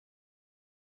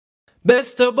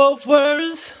Best of both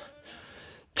worlds.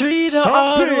 Three the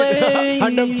all way.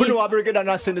 And them full of bigger than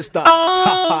a sinister.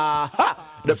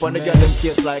 The funny girl them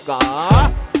case like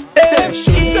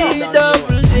M-E-double-D.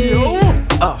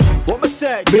 What me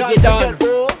say? Bring it down.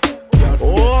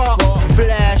 Oh,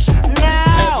 flash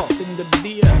now. Every single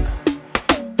day,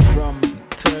 from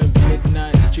 12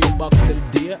 midnight straight back till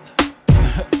day.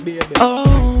 Baby.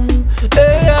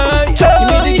 Give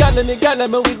me the gal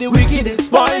me with the wickedest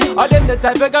spine. I them the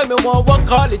type of gal me want one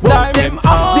call it time. Them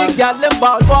the gal them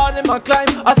ball one in my climb.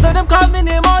 I saw them call me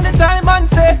name all the time and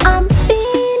say I'm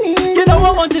feeling. You know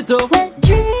I want it to. Wet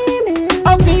dreaming.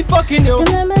 I'm me fucking you.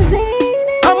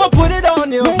 I'ma put it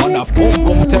on you. Man a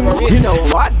punk terrorist. You know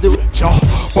what I do.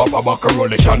 Papa back a roll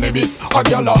cannabis. A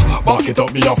gala, back it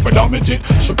up me off for damage it.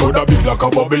 She coulda big like a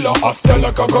bubbler, a style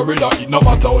like a gorilla. It no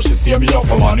matter how she see me off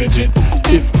for manage it.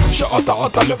 If she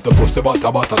hotter left the pussy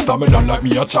butter stamina like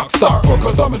me a track star. Or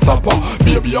cause I'm a stopper,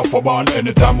 baby off for ball.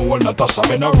 Anytime I want Natasha,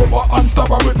 been a rover and stab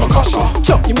her with my kasha.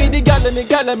 Give me the gal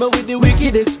me with the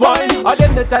wickedest spine. I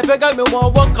them the type of gal me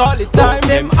want one call it time.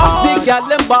 Them the gal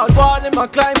them ball one in my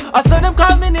climb. I saw them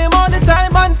call me name all the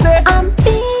time and say I'm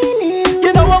feeling.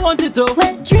 You know I want it to.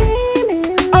 Wet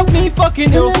dreaming. Of me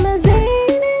fucking you.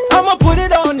 I'ma put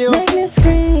it on you. Make me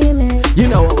screaming. You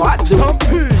know what I do.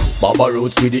 Baba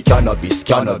roots with the cannabis.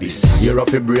 Year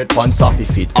of a braid pants off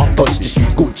fit. Touch the street,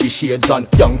 Gucci shades and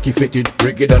Yankee fitted.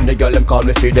 Rigged and the girl them call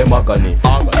me for them agony.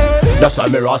 That's why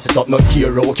me ras it up, not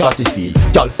care how chatty feel.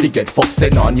 Y'all forget fuck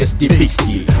send on, yes the big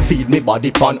steel. Feed me body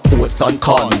pan oats and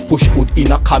corn. Push hood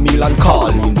in a Camille and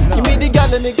calling. Give me the gal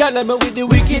me with the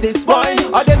wickedest spine.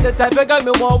 I them the type of gal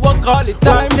me want one call it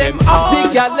time. Them the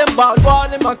gal them ball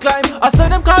one in my climb. I saw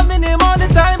them call me name all the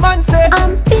time and say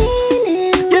I'm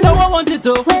feeling. You know I want it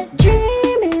to. Wet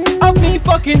dreaming. Of me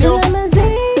fucking you.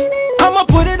 I'ma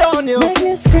put it on you. Make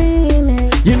me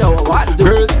screaming. You know what I do.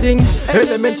 First thing,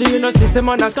 elementary, you know, system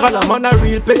on a scholar. Man, a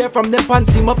real player from them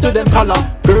pants him up to them collar.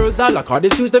 Girls all like all the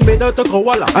shoes they made out of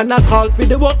koala. And I call for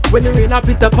the work when the rain I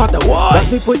pick the pot. That's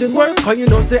me put in work, cause you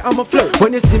know say I'm a flirt.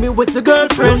 When you see me with your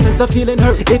girlfriend, no sense of feeling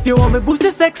hurt. If you want me boost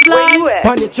the sex life,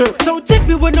 on your church. So take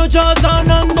me with no jaws on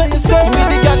under your skirt. Give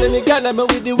me the gal me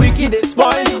with the wickedest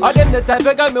spine. I them the type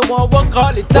of gal me want one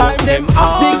call it time. Them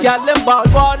the gal them ball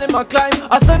one in my climb.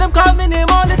 I saw them call me name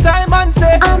all the time and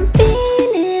say I'm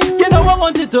feeling. You know I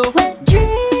want it to. Wet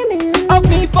dreaming. Of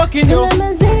me fucking you.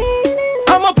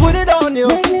 I'ma put it on you.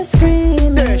 Make me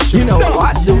screaming. You know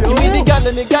what I do. Give me the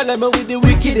gal me with the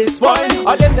wickedest spine.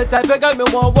 I them the type of gal me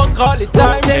want one call it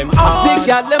time. Them the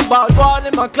gal them ball one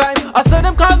in my climb. I saw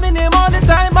them call me name all the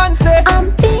time and say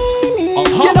I'm feeling.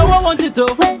 You know I want it to.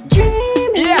 Wet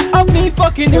dreaming. Of me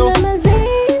fucking you.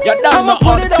 You don't know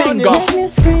how the thing go.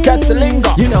 Catch a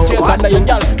linger. You know straight what under your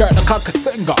girl skirt, the cock a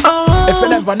finger. If you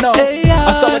never know,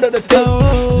 I saw it do the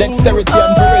thing. Dexterity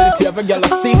and virility of a girl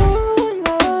I sing.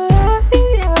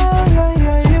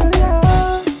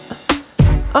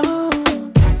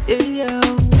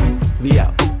 We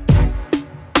out.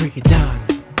 Break it down.